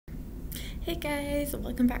Hey guys,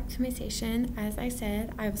 welcome back to my station. As I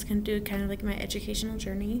said, I was going to do kind of like my educational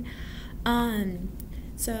journey. Um,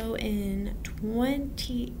 so in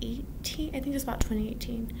 2018, I think it was about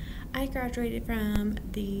 2018, I graduated from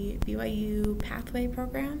the BYU-Pathway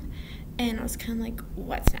program, and I was kind of like,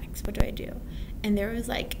 what's next? What do I do? And there was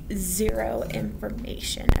like zero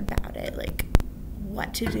information about it, like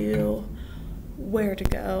what to do, where to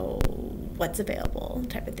go, what's available,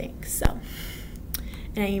 type of thing. So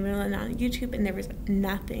and I even went on YouTube and there was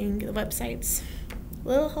nothing. The website's a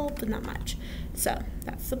little help, but not much. So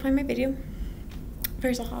that's the point of my video.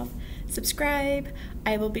 First off, subscribe.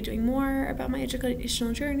 I will be doing more about my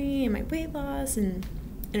educational journey and my weight loss and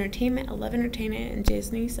entertainment. I love entertainment and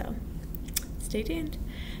Disney, so stay tuned.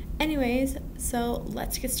 Anyways, so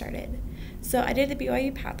let's get started. So I did the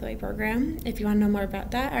BYU Pathway program. If you want to know more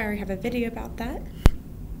about that, I already have a video about that.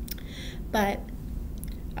 But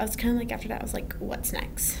I was kind of like, after that, I was like, what's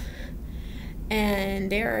next? And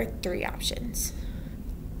there are three options.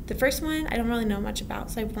 The first one, I don't really know much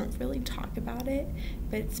about, so I won't really talk about it,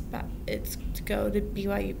 but it's to go to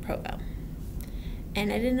BYU Provo.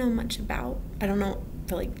 And I didn't know much about, I don't know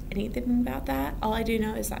really anything about that. All I do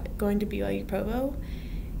know is that going to BYU Provo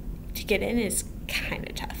to get in is kind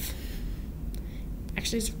of tough.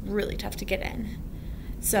 Actually, it's really tough to get in.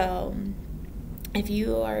 So if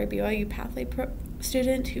you are a BYU Pathway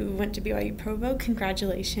student who went to BYU Provo,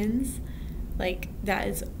 congratulations. Like, that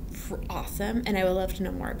is awesome, and I would love to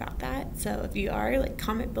know more about that. So if you are, like,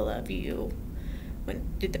 comment below if you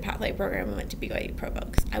did the Pathway program and went to BYU Provo,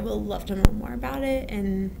 because I would love to know more about it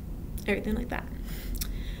and everything like that.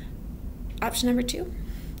 Option number 2,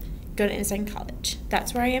 go to Ensign College.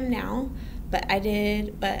 That's where I am now, but I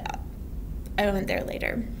went there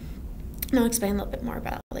later. And I'll explain a little bit more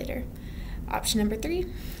about it later. Option number 3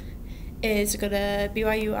 is to go to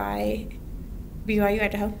BYU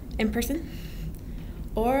Idaho in person.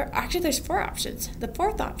 Or actually, there's 4 options. The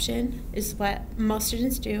 4th option is what most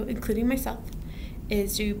students do, including myself,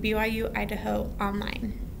 is do BYU Idaho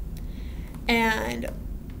online. And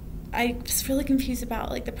I'm just really confused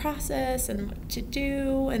about like the process and what to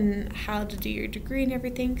do and how to do your degree and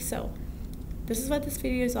everything. So this is what this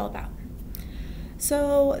video is all about.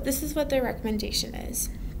 So this is what their recommendation is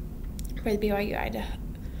for the BYU Idaho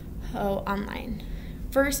online.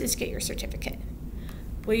 First is get your certificate.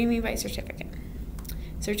 What do you mean by certificate?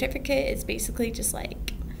 Certificate is basically just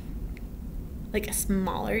like a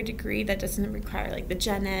smaller degree that doesn't require like the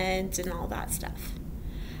gen eds and all that stuff.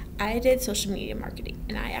 I did social media marketing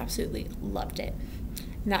and I absolutely loved it.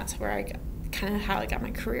 And that's where I got kind of how I got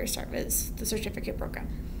my career start, was the certificate program.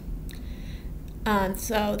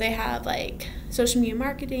 So they have like social media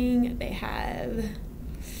marketing, they have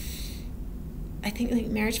I think like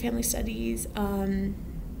marriage family studies,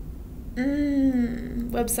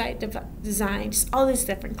 website design, just all these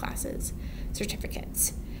different classes,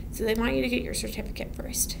 certificates. So they want you to get your certificate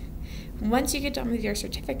first. Once you get done with your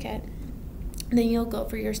certificate, then you'll go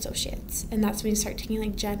for your associates, and that's when you start taking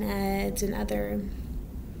like gen eds and other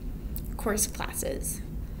course classes,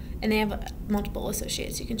 and they have multiple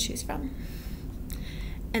associates you can choose from.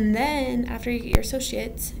 And then after you get your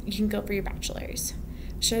associates, you can go for your bachelor's.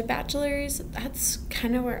 So bachelor's, that's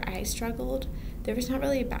kind of where I struggled. There was not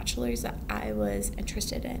really a bachelor's that I was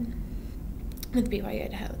interested in with BYU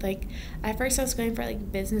Idaho. Like, at first I was going for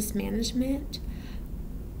like business management,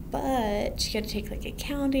 but you got to take like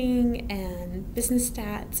accounting and business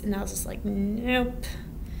stats, and I was just like, nope.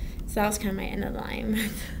 So that was kind of my end of the line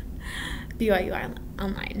with BYU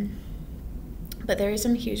Online. But there is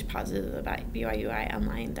some huge positives about BYU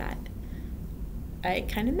Online that I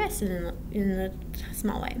kind of miss in a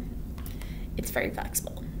small way. It's very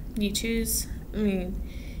flexible. You choose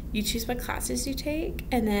what classes you take,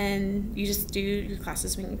 and then you just do your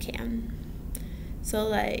classes when you can. So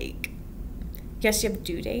like, yes, you have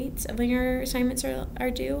due dates of when your assignments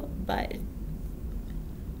are due, but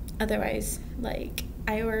otherwise, like,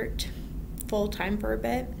 I worked full-time for a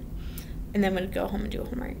bit and then would go home and do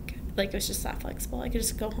homework. Like, it was just that flexible. I could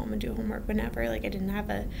just go home and do homework whenever. Like, I didn't have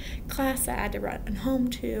a class that I had to run home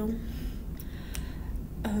to.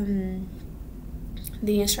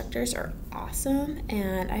 The instructors are awesome,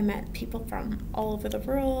 and I met people from all over the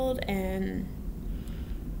world, and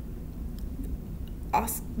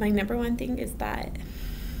my number one thing is that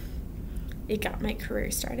it got my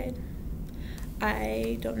career started.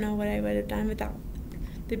 I don't know what I would have done without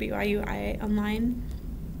the BYU Online.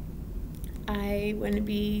 I wouldn't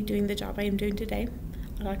be doing the job I am doing today.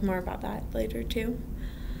 I'll talk more about that later too.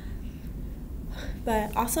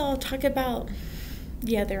 But also I'll talk about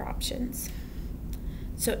the other options.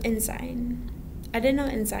 So Ensign. I didn't know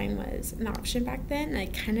Ensign was an option back then. I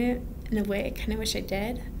kind of in a way I kind of wish I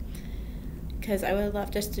did, because I would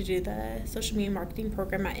love just to do the social media marketing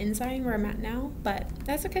program at Ensign where I'm at now, but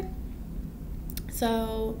that's okay.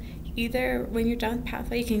 So either when you're done with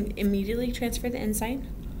Pathway, you can immediately transfer to Ensign,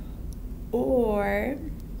 or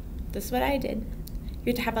this is what I did.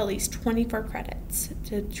 You have to have at least 24 credits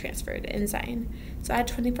to transfer to Ensign. So I had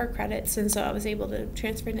 24 credits, and so I was able to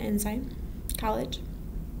transfer to Ensign College.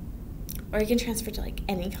 Or you can transfer to like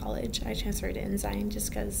any college. I transferred to Ensign just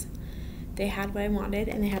because they had what I wanted,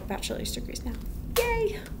 and they have bachelor's degrees now.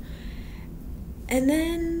 Yay! And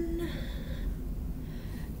then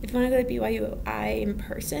if you want to go to BYU in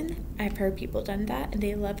person, I've heard people done that, and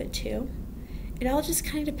they love it too. It all just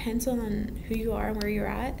kind of depends on who you are and where you're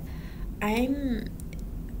at. I'm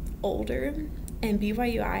older, and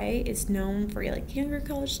BYU is known for like younger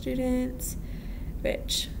college students,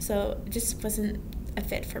 so it just wasn't a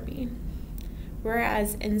fit for me.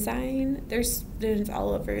 Whereas Ensign, there's students all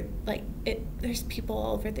over, there's people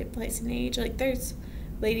all over the place in age. Like there's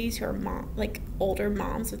ladies who are older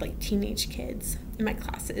moms with like teenage kids in my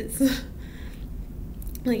classes.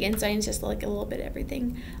 Like Ensign's just like a little bit of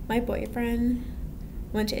everything. My boyfriend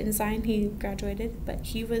went to Ensign, he graduated, but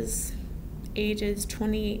he was ages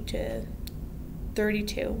 28 to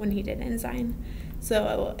 32 when he did Ensign.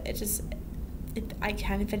 So I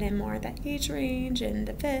kind of fit in more of that age range and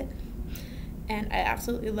the fit. And I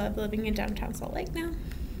absolutely love living in downtown Salt Lake now.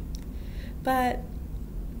 But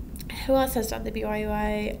who else has done the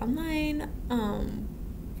BYU online?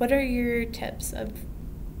 What are your tips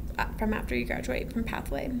from after you graduate from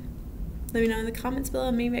Pathway? Let me know in the comments below.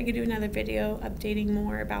 Maybe I could do another video updating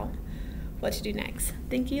more about what to do next.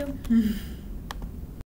 Thank you.